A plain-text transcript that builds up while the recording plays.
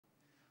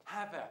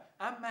Hi there,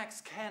 I'm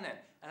Max Cannon,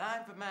 and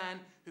I'm the man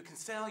who can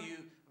sell you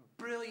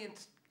a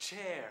brilliant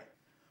chair.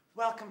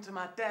 Welcome to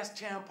my desk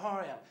chair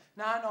emporium.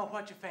 Now I know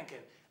what you're thinking.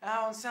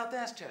 I don't sell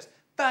desk chairs.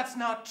 That's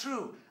not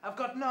true. I've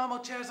got normal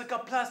chairs, I've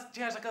got plastic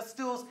chairs, I've got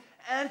stools,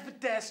 and the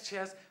desk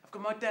chairs. I've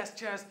got my desk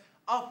chairs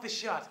off the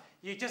shot.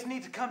 You just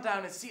need to come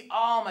down and see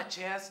all my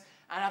chairs,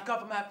 and I've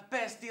got them at the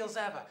best deals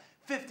ever.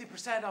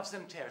 50% off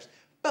some chairs.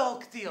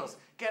 Bulk deals.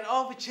 Get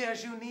all the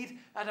chairs you need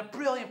at a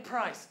brilliant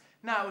price.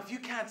 Now, if you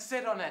can't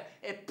sit on it,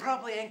 it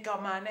probably ain't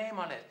got my name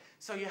on it.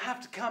 So you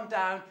have to come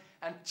down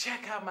and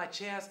check out my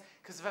chairs,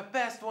 because they're the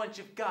best ones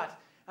you've got.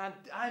 And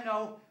I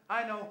know,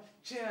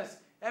 chairs.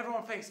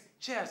 Everyone thinks,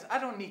 chairs, I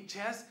don't need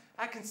chairs.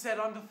 I can sit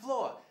on the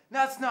floor.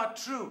 That's not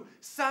true.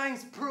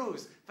 Science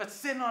proves that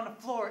sitting on the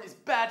floor is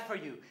bad for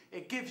you.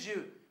 It gives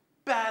you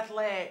bad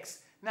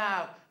legs.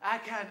 Now, I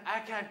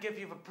can't give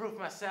you the proof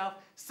myself.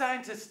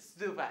 Scientists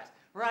do that,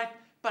 right?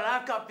 But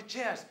I've got the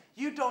chairs.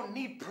 You don't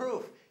need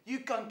proof.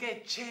 You can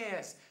get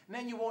chairs, and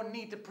then you won't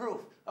need the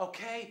proof,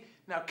 okay?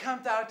 Now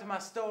come down to my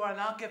store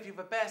and I'll give you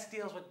the best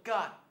deals we've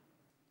got.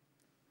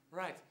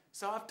 Right,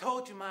 so I've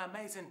told you my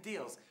amazing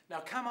deals.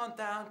 Now come on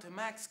down to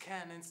Max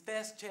Cannon's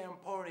Desk Chair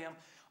Emporium,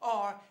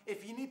 or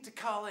if you need to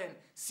call in,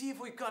 see if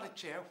we've got a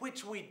chair,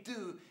 which we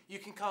do, you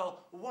can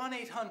call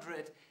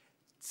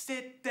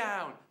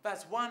 1-800-SIT-DOWN.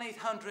 That's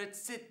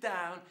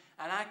 1-800-SIT-DOWN,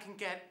 and I can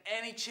get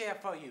any chair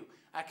for you.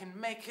 I can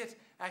make it,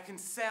 I can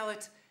sell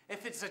it.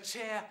 If it's a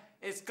chair,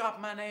 it's got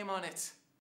my name on it.